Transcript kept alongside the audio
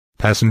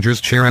Passengers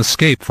share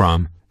escape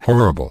from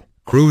horrible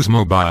cruise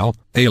mobile,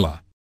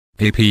 ALA.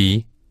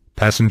 AP.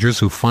 Passengers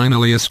who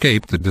finally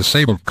escaped the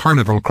disabled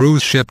Carnival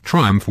cruise ship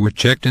Triumph were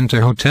checked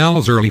into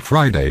hotels early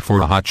Friday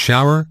for a hot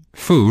shower,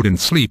 food and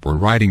sleep were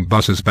riding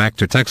buses back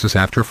to Texas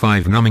after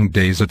 5 numbing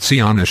days at sea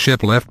on a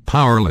ship left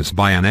powerless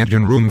by an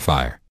engine room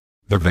fire.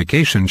 The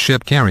vacation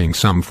ship carrying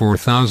some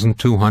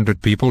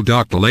 4,200 people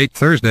docked late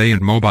Thursday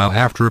in Mobile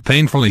after a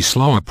painfully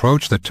slow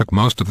approach that took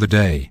most of the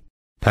day.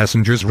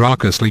 Passengers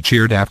raucously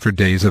cheered after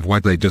days of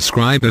what they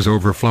described as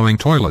overflowing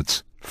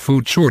toilets,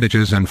 food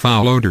shortages and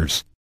foul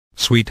odors.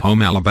 Sweet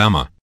Home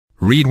Alabama.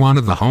 Read one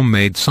of the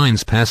homemade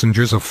signs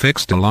passengers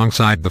affixed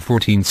alongside the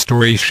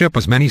 14-story ship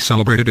as many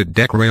celebrated at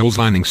deck rails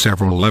lining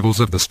several levels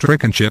of the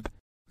stricken ship.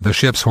 The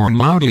ship's horn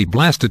loudly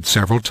blasted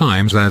several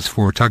times as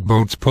 4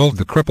 tugboats pulled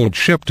the crippled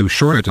ship to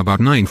shore at about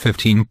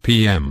 9:15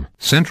 p.m.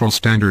 Central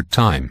Standard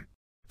Time.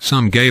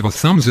 Some gave a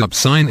thumbs-up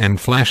sign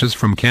and flashes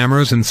from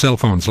cameras and cell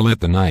phones lit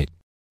the night.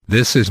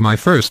 This is my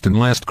first and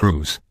last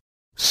cruise.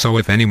 So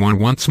if anyone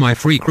wants my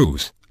free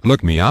cruise,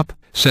 look me up,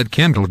 said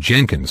Kendall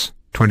Jenkins,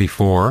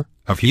 24,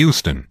 of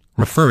Houston,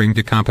 referring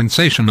to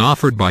compensation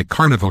offered by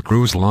Carnival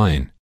Cruise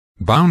Line.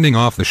 Bounding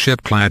off the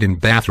ship clad in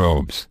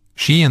bathrobes,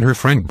 she and her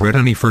friend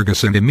Brittany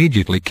Ferguson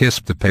immediately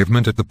kissed the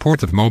pavement at the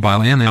port of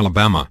Mobile in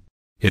Alabama.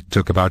 It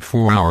took about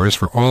 4 hours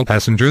for all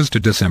passengers to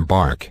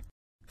disembark.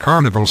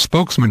 Carnival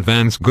spokesman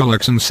Vance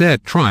Gullickson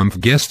said Triumph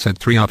guests had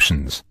 3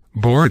 options: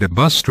 board a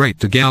bus straight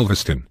to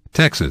Galveston,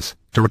 Texas,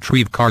 to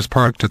retrieve cars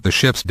parked at the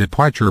ship's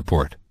departure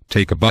port,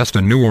 take a bus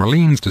to New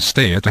Orleans to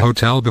stay at a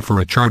hotel before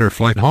a charter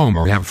flight home,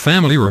 or have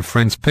family or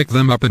friends pick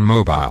them up in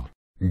Mobile.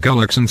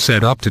 Gullickson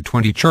said up to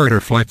 20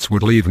 charter flights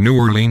would leave New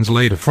Orleans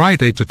late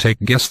Friday to take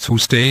guests who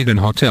stayed in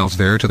hotels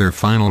there to their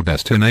final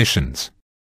destinations.